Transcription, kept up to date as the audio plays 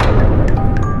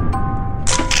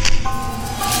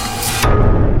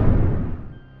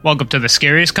Welcome to the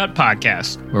Scariest Cut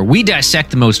podcast, where we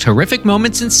dissect the most horrific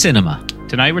moments in cinema.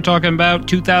 Tonight we're talking about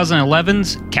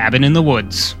 2011's Cabin in the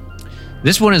Woods.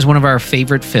 This one is one of our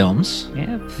favorite films.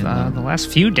 Yeah, the last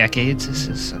few decades, this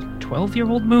is a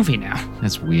 12-year-old movie now.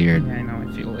 That's weird. Yeah, I know,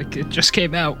 I feel like it just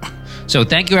came out. So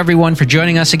thank you everyone for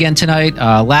joining us again tonight.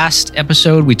 Last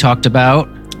episode we talked about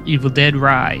Evil Dead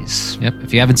Rise. Yep,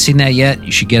 if you haven't seen that yet,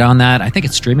 you should get on that. I think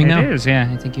it's streaming now. It is, yeah.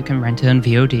 I think you can rent it on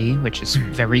VOD, which is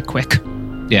very quick.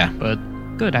 Yeah. But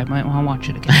good, I might want to watch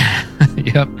it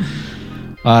again.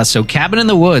 Yep. So Cabin in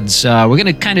the Woods. We're going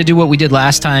to kind of do what we did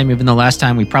last time, even though last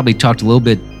time we probably talked a little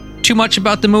bit too much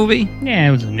about the movie. Yeah,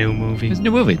 it was a new movie. It was a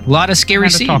new movie. A lot of scary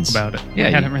scenes. Talk about it. Yeah,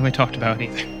 we hadn't really talked about it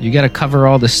either. You got to cover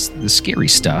all the scary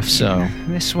stuff, so...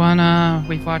 This one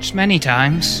we've watched many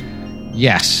times.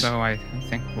 Yes. So I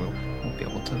think we'll be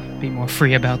able to be more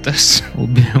free about this.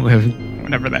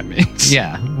 Whatever that means.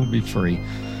 Yeah, we'll be free.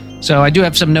 So I do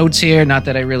have some notes here, not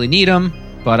that I really need them,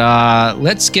 but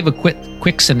let's give a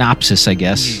quick synopsis, I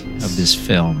guess, of this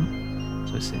film.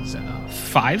 So this is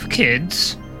 5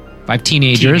 kids. 5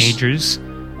 teenagers. Teenagers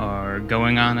are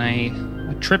going on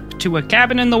a trip to a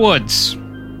cabin in the woods.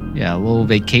 Yeah, a little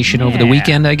vacation over the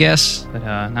weekend, I guess.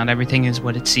 But not everything is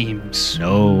what it seems.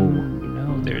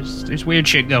 No, there's weird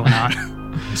shit going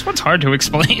on. This one's hard to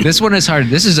explain. This one is hard.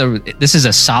 This is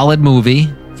a solid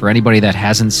movie for anybody that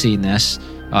hasn't seen this.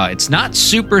 It's not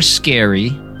super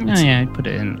scary. I'd put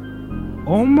it in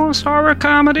almost horror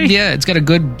comedy. Yeah, it's got a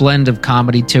good blend of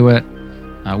comedy to it,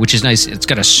 which is nice. It's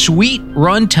got a sweet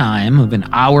runtime of 1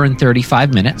 hour and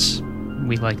 35 minutes.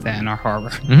 We like that in our horror.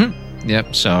 Mm-hmm.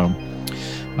 Yep, so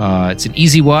it's an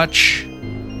easy watch.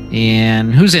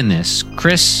 And who's in this?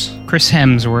 Chris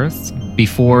Hemsworth.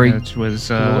 Before he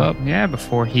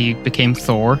before he became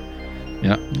Thor.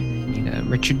 Yeah. You got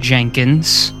Richard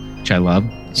Jenkins, which I love.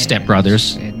 Step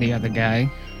Brothers. And the other guy.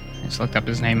 I just looked up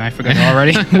his name. I forgot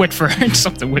already. Whitford.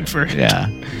 Something Whitford. Yeah.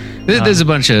 There's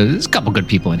a couple good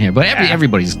people in here, but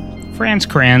everybody's... Franz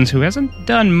Kranz, who hasn't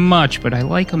done much, but I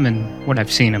like him in what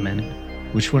I've seen him in.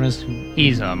 Which one is...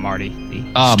 He's Marty, the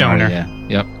stoner. Marty,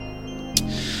 yeah. Yep.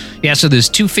 Yeah, so there's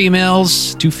 2 female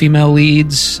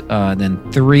leads,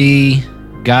 then 3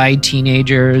 guy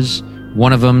teenagers.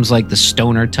 One of them's like the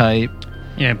stoner type.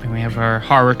 Yeah, but we have our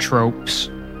horror tropes.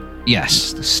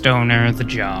 Yes. The stoner, the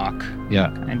jock. Yeah.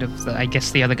 Kind of, I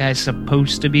guess the other guy's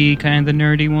supposed to be kind of the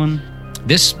nerdy one.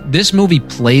 This movie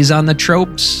plays on the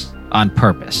tropes on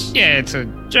purpose. Yeah, it's a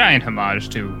giant homage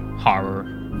to horror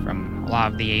from a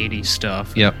lot of the 80s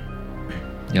stuff. Yep.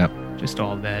 Just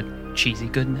all that cheesy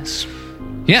goodness.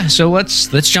 Yeah, so let's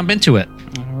jump into it.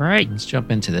 All right. Let's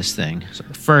jump into this thing. So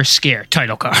the first scare,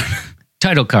 title card.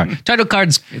 Title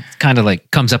card's kind of like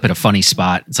comes up at a funny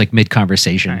spot. It's like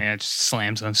mid-conversation. Yeah, it just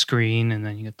slams on screen, and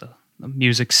then you get the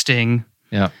music sting.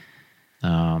 Yeah.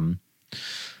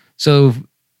 So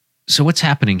what's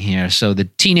happening here? So the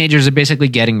teenagers are basically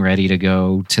getting ready to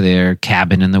go to their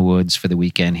cabin in the woods for the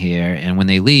weekend here. And when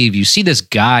they leave, you see this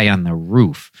guy on the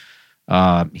roof.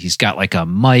 He's got like a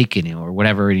mic or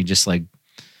whatever, and he just like,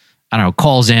 I don't know,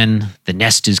 calls in, the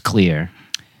nest is clear.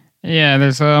 Yeah,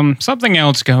 there's something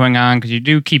else going on, because you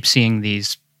do keep seeing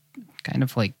these kind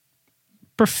of like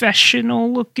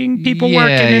professional-looking people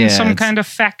working in some kind of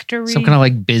factory. Some kind of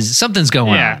like something's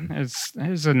going on. Yeah,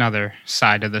 there's another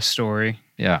side of the story.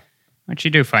 Yeah. Which you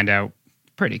do find out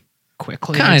pretty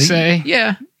quickly, I'd say.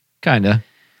 Yeah, kind of.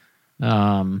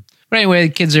 But anyway,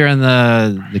 the kids are in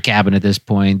the cabin at this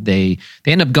point. They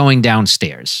end up going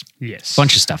downstairs. Yes. A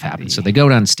bunch of stuff happens. So they go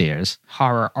downstairs.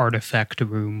 Horror artifact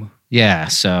room. Yeah,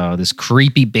 so this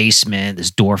creepy basement,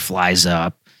 this door flies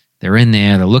up. They're in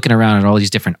there. They're looking around at all these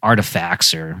different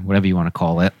artifacts or whatever you want to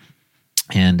call it.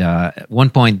 And at one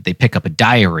point, they pick up a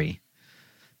diary.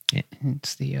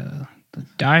 It's the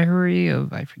diary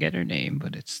of, I forget her name,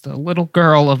 but it's the little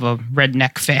girl of a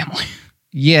redneck family.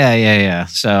 Yeah.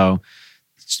 So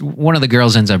one of the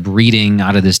girls ends up reading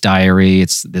out of this diary.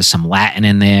 There's some Latin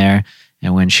in there.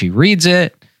 And when she reads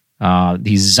it,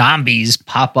 these zombies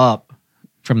pop up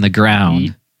from the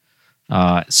ground.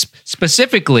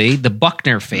 Specifically, the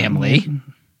Buckner family.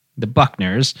 The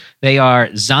Buckners. They are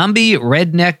zombie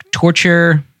redneck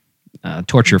torture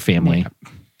family,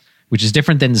 which is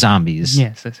different than zombies.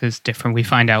 Yes, this is different. We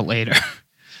find out later.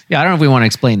 Yeah, I don't know if we want to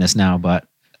explain this now, but...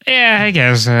 Yeah, I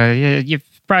guess. You've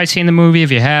probably seen the movie.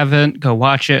 If you haven't, go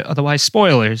watch it. Otherwise,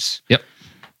 spoilers. Yep.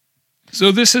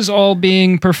 So this is all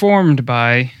being performed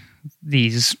by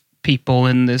these people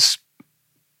in this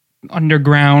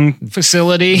underground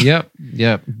facility. Yep.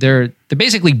 They're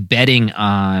basically betting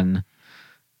on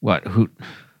who?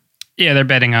 Yeah, they're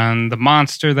betting on the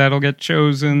monster that'll get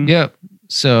chosen. Yep.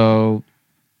 So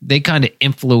they kind of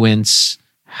influence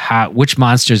which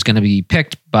monster is going to be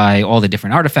picked by all the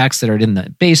different artifacts that are in the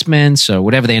basement. So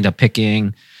whatever they end up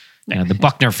picking, the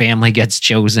Buckner family gets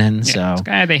chosen. Yeah,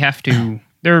 so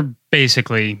they're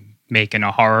basically making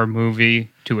a horror movie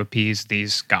to appease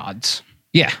these gods.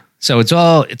 Yeah. So it's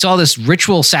all this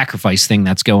ritual sacrifice thing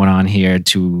that's going on here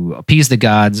to appease the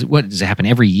gods. What does it happen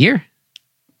every year?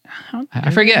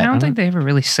 I forget. I don't think they ever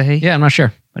really say. Yeah, I'm not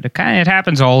sure. But it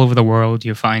happens all over the world.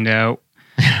 You find out,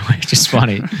 which is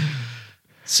funny.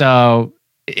 So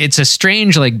it's a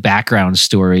strange background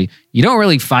story. You don't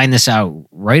really find this out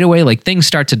right away. Things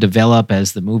start to develop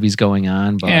as the movie's going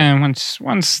on. But yeah,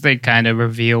 once they kind of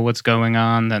reveal what's going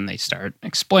on, then they start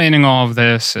explaining all of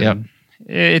this. And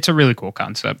it's a really cool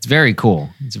concept. It's very cool.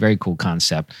 It's a very cool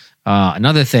concept.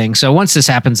 Another thing. So once this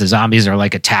happens, the zombies are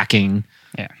attacking.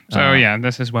 Yeah. So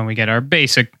this is when we get our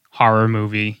basic horror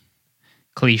movie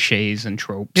cliches and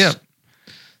tropes. Yep.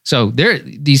 So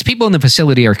these people in the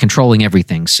facility are controlling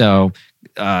everything. So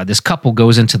this couple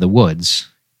goes into the woods.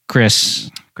 Chris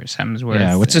Hemsworth.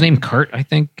 Yeah, what's his name? Kurt, I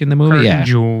think, in the movie. Kurt yeah, and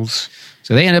Jules.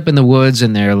 So they end up in the woods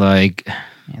and they're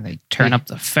they turn up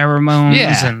the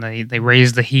pheromones and they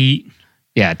raise the heat.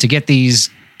 Yeah, to get these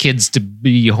kids to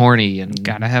be horny and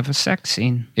gotta have a sex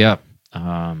scene. Yep.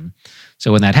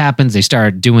 So when that happens, they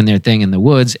start doing their thing in the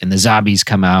woods, and the zombies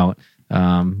come out.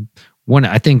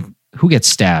 I think, who gets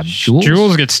stabbed? Jules?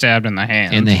 Jules gets stabbed in the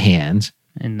hand.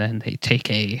 And then they take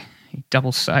a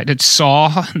double-sided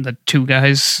saw, and the two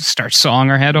guys start sawing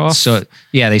her head off. So,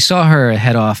 yeah, they saw her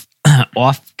head off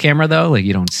camera, though.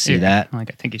 You don't see that. I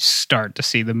think you start to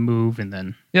see the move, and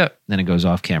then... Yep. Then it goes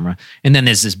off camera. And then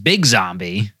there's this big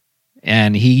zombie,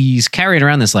 and he's carrying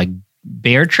around this,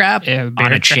 bear trap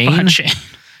on a chain.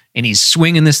 And he's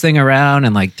swinging this thing around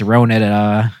and throwing it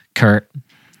at Kurt.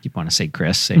 You want to say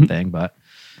Chris, same thing, but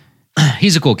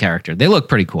he's a cool character. They look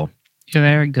pretty cool. Yeah,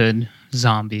 they're good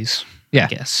zombies, I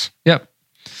guess. Yep.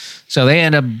 So they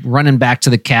end up running back to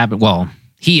the cabin. Well,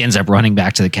 he ends up running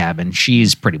back to the cabin.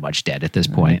 She's pretty much dead at this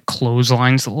point.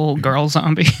 Clotheslines the little girl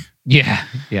zombie. Yeah.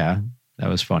 That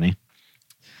was funny.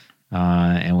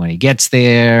 And when he gets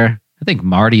there, I think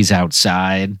Marty's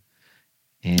outside.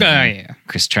 And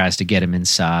Chris tries to get him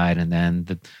inside, and then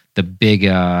the big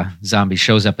zombie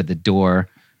shows up at the door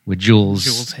with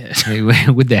Jules' head.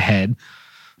 With the head.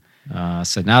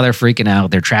 So now they're freaking out.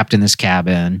 They're trapped in this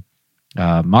cabin.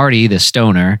 Marty, the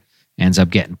stoner, ends up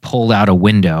getting pulled out a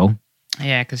window.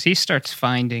 Yeah, because he starts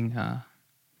finding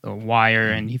the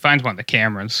wire, and he finds one of the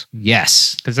cameras.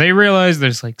 Yes. Because they realize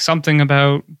there's like something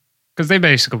about... Because they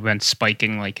basically been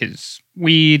spiking like his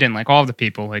weed and like all the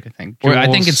people, like I think. Or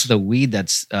I think it's the weed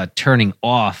that's turning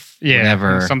off. Yeah,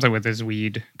 whatever. Something with his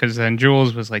weed. Because then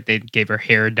Jules was like, they gave her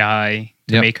hair dye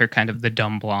to make her kind of the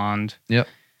dumb blonde. Yep.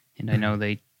 And I know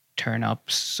they turn up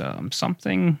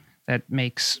something that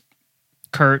makes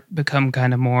Kurt become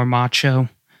kind of more macho.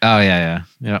 Oh, yeah.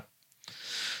 Yep.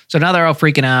 So now they're all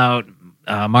freaking out.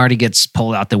 Marty gets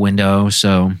pulled out the window.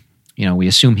 So, we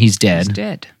assume he's dead. He's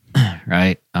dead.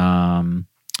 Right.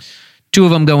 Two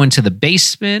of them go into the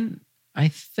basement, I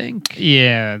think.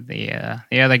 Yeah,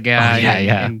 the other guy.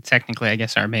 Yeah. And technically, I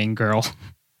guess our main girl.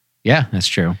 Yeah, that's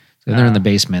true. So they're in the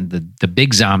basement. The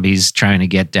big zombies trying to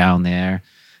get down there.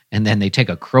 And then they take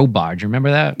a crowbar. Do you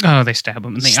remember that? Oh, they stab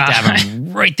him in the eye. Stab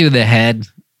him right through the head.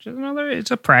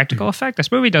 It's a practical effect.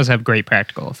 This movie does have great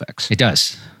practical effects. It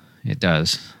does.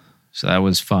 So that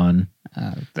was fun.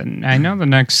 Then I know the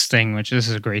next thing, which this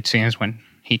is a great scene, is when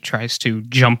he tries to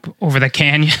jump over the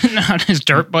canyon on his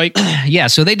dirt bike. Yeah,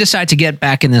 so they decide to get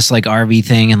back in this like RV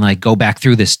thing and like go back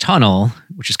through this tunnel,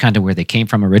 which is kind of where they came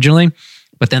from originally.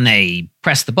 But then they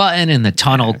press the button and the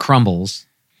tunnel crumbles.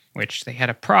 Which they had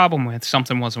a problem with.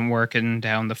 Something wasn't working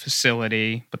down the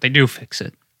facility, but they do fix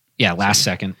it. Yeah, last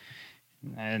second.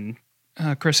 And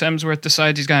Chris Hemsworth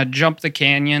decides he's going to jump the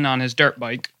canyon on his dirt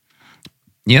bike.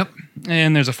 Yep.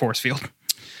 And there's a force field.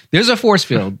 There's a force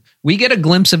field. We get a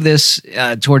glimpse of this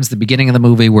towards the beginning of the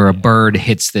movie where a bird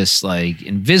hits this like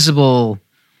invisible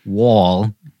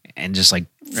wall and just like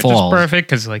falls. Which is perfect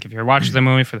because like if you're watching the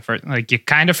movie for the first, like you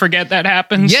kind of forget that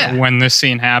happens. Yeah. So when this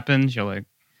scene happens, you're like,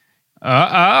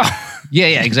 uh-oh.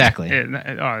 Yeah, exactly.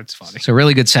 It's funny. So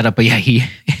really good setup. But yeah,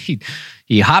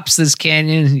 he hops this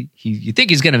canyon. You think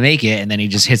he's going to make it, and then he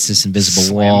just hits this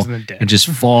invisible wall and just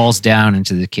falls down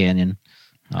into the canyon.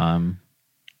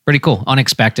 Pretty cool.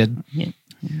 Unexpected. Yeah.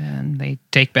 And then they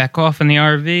take back off in the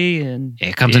RV, and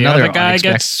here comes another guy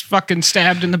gets fucking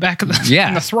stabbed in the back of the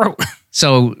in the throat.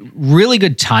 So really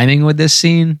good timing with this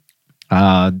scene.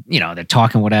 They're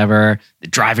talking whatever. They're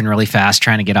driving really fast,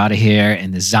 trying to get out of here,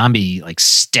 and the zombie like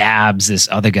stabs this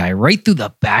other guy right through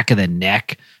the back of the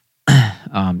neck.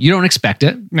 You don't expect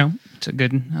it. No, it's a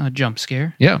good jump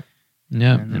scare. Yeah.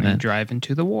 Yeah. And then they drive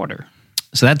into the water.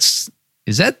 So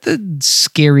is that the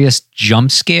scariest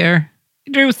jump scare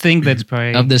I do think that's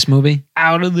probably of this movie?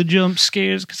 out of the jump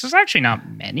scares because there's actually not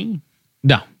many.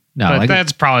 No. But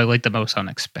that's probably like the most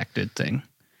unexpected thing.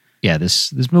 Yeah,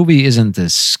 this movie isn't the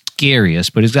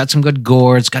scariest, but it's got some good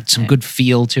gore. It's got some good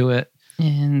feel to it.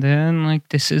 And then, like,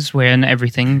 this is when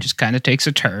everything just kind of takes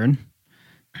a turn.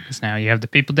 Because now you have the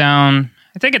people down.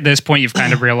 I think at this point you've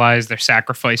kind of realized they're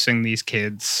sacrificing these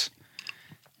kids.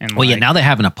 And Well, yeah, now they're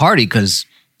having a party because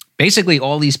basically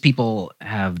all these people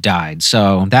have died.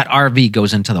 So that RV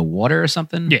goes into the water or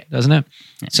something, doesn't it?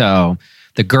 Yeah. So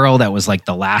the girl that was like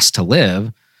the last to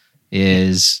live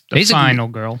is the final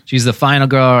girl. She's the final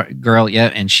girl,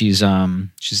 yeah, and she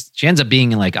ends up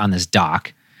being like on this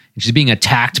dock, and she's being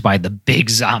attacked by the big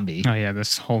zombie. Oh yeah,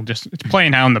 this whole it's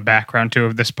playing out in the background too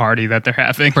of this party that they're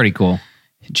having. Pretty cool.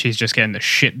 And she's just getting the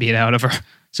shit beat out of her.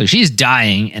 So she's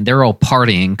dying, and they're all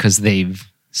partying because they've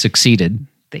succeeded.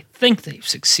 They think they've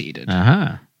succeeded.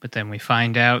 Uh-huh. But then we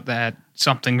find out that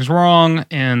something's wrong,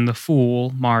 and the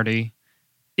fool, Marty,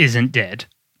 isn't dead.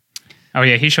 Oh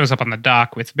yeah, he shows up on the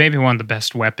dock with maybe one of the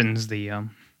best weapons, the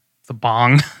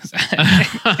bong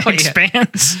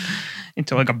expands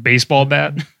into like a baseball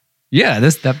bat. Yeah,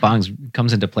 that bong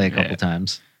comes into play a couple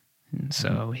times. And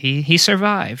so he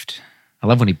survived. I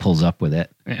love when he pulls up with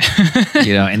it,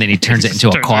 and then he turns it into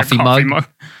a coffee mug.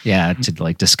 Yeah, to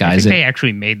like disguise it. They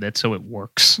actually made that so it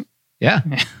works. Yeah,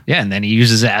 and then he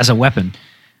uses it as a weapon.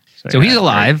 So he's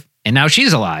alive, and now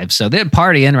she's alive. So they're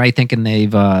partying, right? Thinking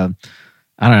they've,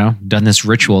 done this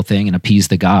ritual thing and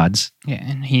appeased the gods. Yeah,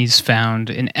 and he's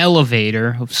found an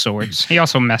elevator of sorts. He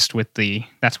also messed with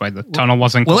that's why the tunnel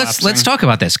wasn't collapsing. Let's talk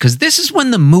about this, because this is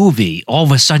when the movie, all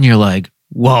of a sudden you're like,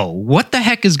 whoa, what the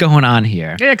heck is going on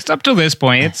here? Yeah, because up to this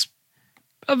point, it's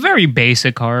a very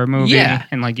basic horror movie. Yeah.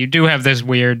 And like you do have this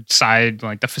weird side,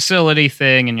 like the facility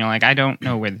thing, and you're like, I don't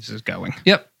know where this is going.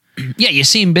 Yep. Yeah, you're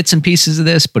seeing bits and pieces of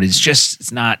this, but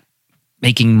it's not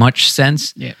making much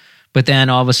sense. Yeah. But then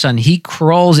all of a sudden he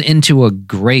crawls into a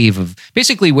grave of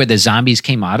basically where the zombies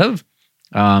came out of.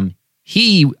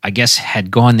 He, I guess,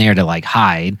 had gone there to like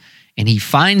hide, and he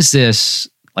finds this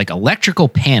like electrical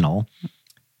panel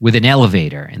with an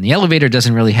elevator, and the elevator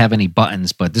doesn't really have any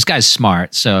buttons, but this guy's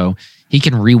smart, so he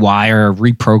can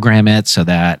reprogram it so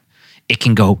that it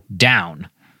can go down.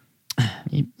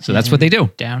 So that's what they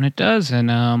do. Down it does. And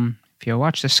if you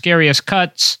watch the Scariest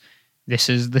cuts, this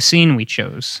is the scene we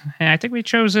chose. And I think we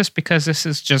chose this because this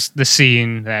is just the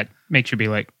scene that makes you be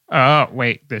like, oh,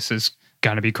 wait, this is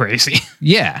going to be crazy.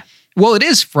 Yeah. Well, it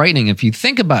is frightening if you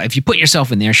put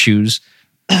yourself in their shoes.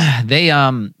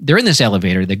 They're in this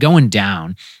elevator, they're going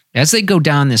down. As they go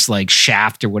down this like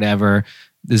shaft or whatever,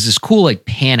 there's this cool like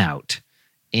pan out,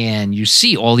 and you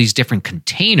see all these different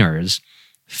containers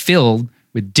filled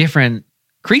with different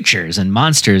creatures and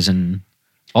monsters and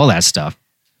all that stuff.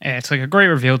 Yeah, it's like a great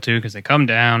reveal too, because they come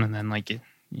down and then like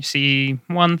you see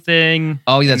one thing.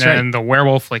 Oh, that's right. And the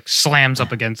werewolf like slams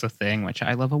up against the thing, which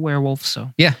I love a werewolf,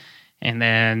 so yeah. And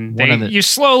then you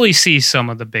slowly see some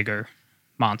of the bigger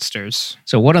monsters.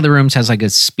 So one of the rooms has like a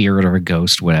spirit or a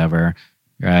ghost, whatever,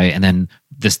 right? And then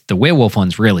the werewolf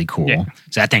one's really cool. Yeah.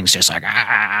 So that thing's just like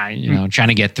trying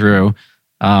to get through.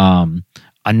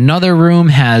 Another room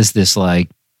has this like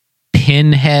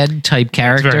pinhead type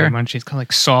character. It's very much. He's got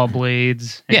like saw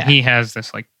blades. And he has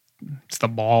this like it's the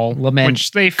ball,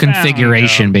 which they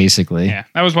configuration basically. Yeah,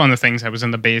 that was one of the things that was in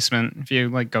the basement. If you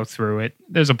like go through it,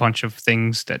 there's a bunch of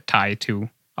things that tie to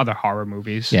other horror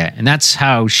movies. Yeah, and that's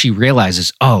how she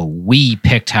realizes, oh, we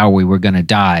picked how we were going to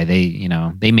die.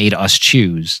 They made us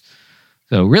choose.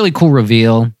 So really cool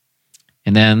reveal.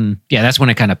 And then, that's when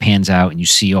it kind of pans out and you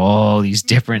see all these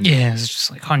different... Yeah, it's just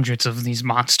like hundreds of these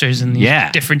monsters in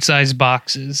these different size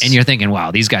boxes. And you're thinking, wow,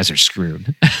 these guys are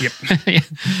screwed. Yep.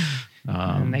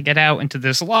 And they get out into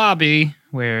this lobby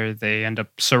where they end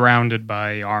up surrounded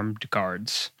by armed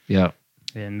guards. Yep.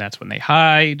 And that's when they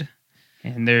hide.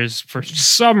 And there's, for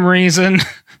some reason,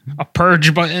 a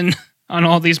purge button on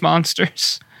all these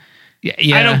monsters.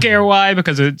 Yeah. I don't care why,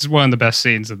 because it's one of the best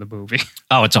scenes of the movie.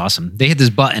 Oh, it's awesome. They hit this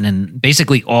button and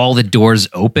basically all the doors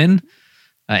open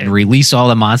and release all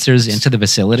the monsters into the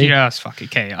facility. Just fucking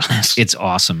chaos. It's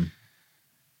awesome.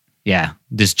 Yeah.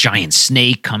 This giant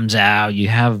snake comes out. You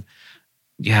have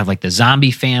like the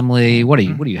zombie family. What do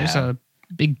you have? There's a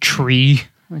big tree.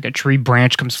 Like a tree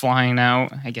branch comes flying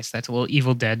out. I guess that's a little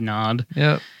Evil Dead nod.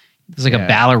 Yep. There's like a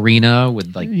ballerina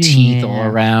with like teeth all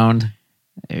around.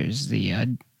 There's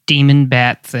the demon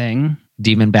bat thing.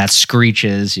 demon bat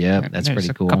screeches. Yeah, that's There's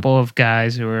pretty cool. a couple of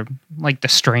guys who are like the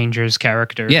strangers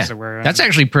characters. Yeah, that's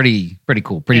actually pretty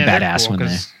cool. Pretty they're badass cool when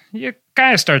they. you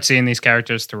kind of start seeing these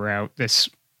characters throughout the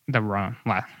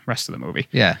rest of the movie.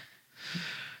 Yeah.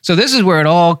 So this is where it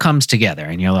all comes together,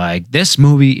 and you're like, this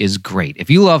movie is great. If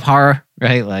you love horror,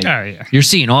 right? Like, Oh yeah, you're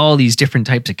seeing all these different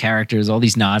types of characters, all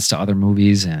these nods to other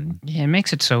movies, and yeah, it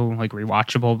makes it so like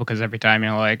rewatchable because every time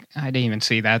you're like, I didn't even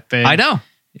see that thing. I know. And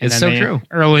It's then so true.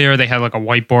 Earlier, they had like a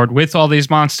whiteboard with all these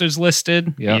monsters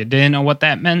listed. Yep. You didn't know what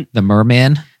that meant. The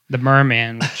merman. The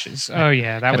merman, which is, oh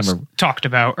yeah, that was talked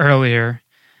about earlier.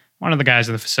 One of the guys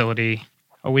in the facility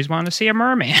always wanted to see a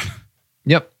merman.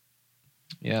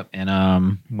 Yep.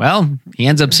 And well, he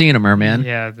ends up seeing a merman.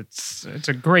 Yeah, it's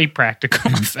a great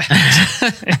practical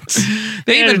effect.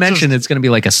 They even mentioned it's going to be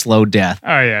like a slow death.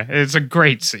 Oh yeah, it's a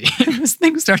great scene. This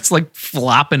thing starts like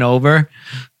flopping over,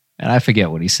 and I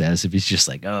forget what he says. If he's just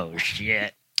like, "Oh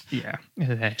shit," Yeah,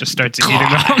 it just starts eating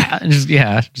them.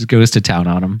 just goes to town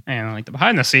on him. And like the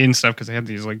behind the scenes stuff, because they had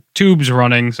these like tubes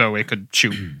running so it could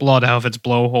shoot blood out of its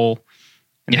blowhole.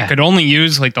 And Yeah. it could only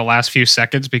use like the last few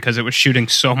seconds because it was shooting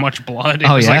so much blood. It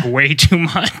Oh, was yeah? like way too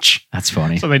much. That's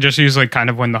funny. So they just used like kind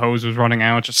of when the hose was running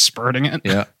out, just spurting it.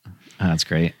 Yeah, that's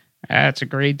great. That's a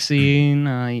great scene.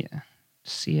 Yeah.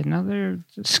 See another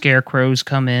scarecrows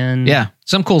come in. Yeah,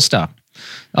 some cool stuff.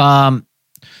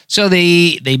 So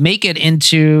they make it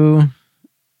into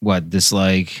what this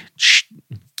like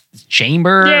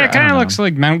chamber? Yeah, it kind of looks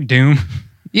like Mount Doom.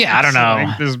 Yeah, I don't know.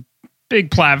 Like this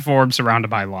big platform surrounded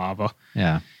by lava.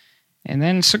 Yeah. And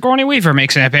then Sigourney Weaver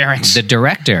makes an appearance. The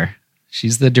director.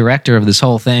 She's the director of this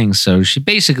whole thing. So she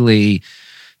basically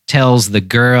tells the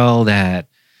girl that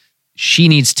she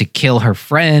needs to kill her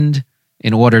friend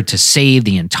in order to save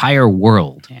the entire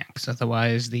world. Yeah, because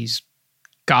otherwise these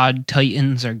god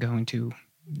titans are going to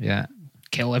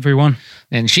kill everyone.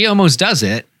 And she almost does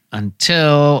it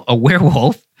until a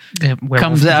werewolf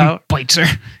comes out, bites her.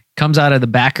 comes out of the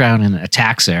background and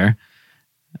attacks her.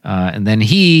 And then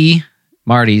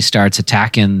Marty starts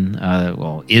attacking,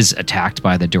 is attacked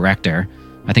by the director.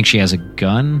 I think she has a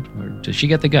gun, or does she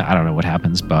get the gun? I don't know what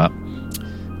happens, but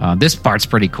this part's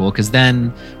pretty cool because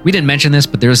then we didn't mention this,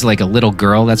 but there's like a little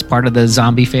girl that's part of the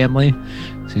zombie family.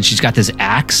 And she's got this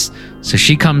axe. So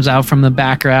she comes out from the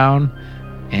background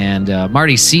and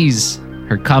Marty sees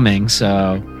her coming.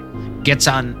 So gets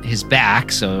on his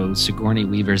back. So Sigourney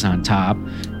Weaver's on top.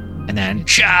 And then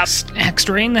Just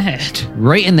extra in the head.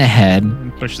 right in the head.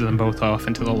 And pushes them both off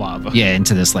into the lava. Yeah,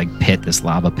 into this like pit, this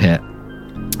lava pit.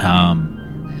 And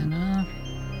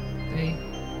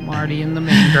Marty and the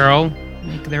main girl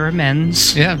make their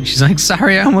amends. Yeah, she's like,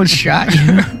 sorry, I almost shot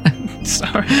you.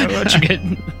 Sorry, I let you get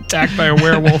attacked by a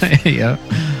werewolf. Yeah.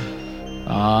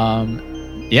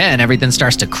 And everything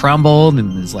starts to crumble,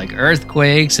 and there's like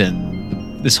earthquakes,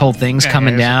 and this whole thing's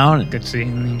coming down. Good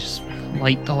scene. They just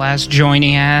light the last joint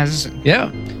he has.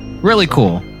 Yeah, really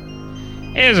cool.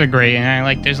 It is a great, and I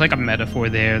like. There's like a metaphor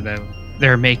there that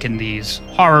they're making these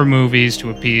horror movies to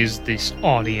appease this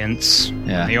audience.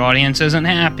 Yeah. When the audience isn't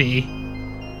happy,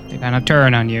 they kind of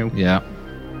turn on you. Yeah.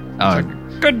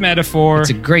 Good metaphor. It's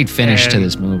a great finish to And-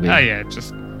 this movie. Oh yeah,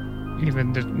 just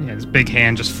even his big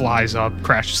hand just flies up,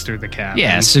 crashes through the cabin.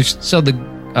 Yeah, so the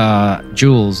not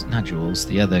Jules,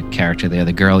 the other character there,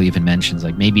 the girl even mentions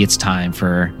like maybe it's time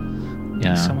for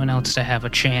someone else to have a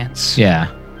chance.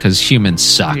 Yeah, because humans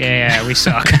suck. Yeah, we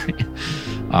suck.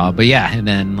 But yeah, and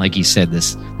then like you said,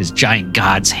 this giant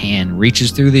god's hand reaches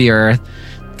through the earth,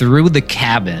 through the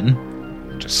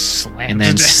cabin, Just slams and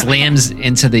then it down. slams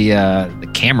into the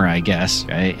camera, I guess,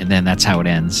 right? And then that's how it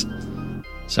ends.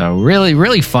 So really,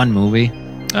 really fun movie.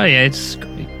 Oh yeah, it's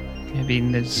great. I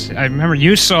mean, I remember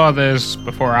you saw this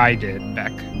before I did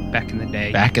back in the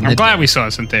day. I'm glad we saw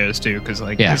this in theaters too, because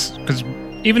because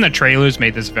even the trailers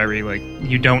made this very like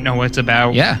you don't know what it's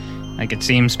about. Yeah, like it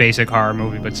seems basic horror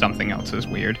movie, but something else is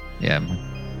weird. yeah.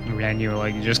 And you were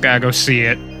like, you just gotta go see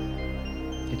it.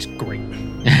 It's great.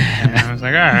 And I was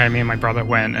like, all right. Me and my brother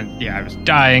went, and I was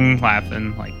dying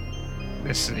laughing. Like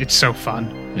this, it's so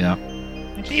fun. Yeah.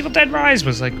 Evil Dead Rise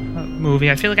was like a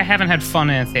movie. I feel like I haven't had fun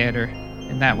in a theater,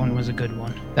 and that one was a good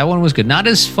one. That one was good. Not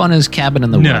as fun as Cabin in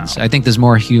the No. Woods. I think there's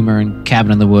more humor in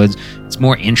Cabin in the Woods. It's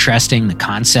more interesting. The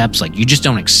concepts, like you just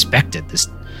don't expect it. This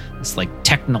like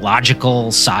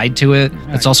technological side to it.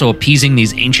 It's also appeasing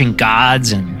these ancient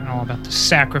gods and All about the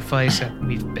sacrifice that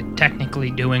we've been technically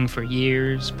doing for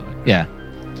years, but yeah.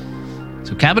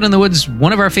 So Cabin in the Woods,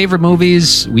 one of our favorite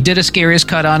movies. We did a Scariest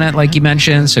cut on it, like you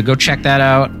mentioned. So go check that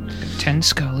out. 10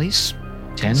 Scullys.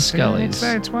 10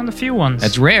 Scullys. It's one of the few ones.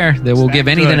 That's rare that we'll that give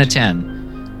anything a good.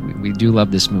 10. We do love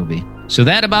this movie. So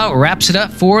that about wraps it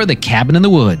up for The Cabin in the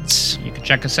Woods. You can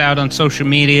check us out on social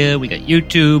media. We got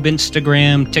YouTube,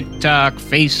 Instagram, TikTok,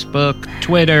 Facebook,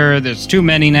 Twitter. There's too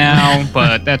many now,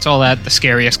 but that's all at The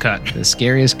Scariest Cut. The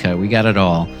Scariest Cut. We got it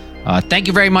all. Thank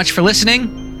you very much for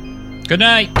listening. Good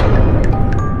night.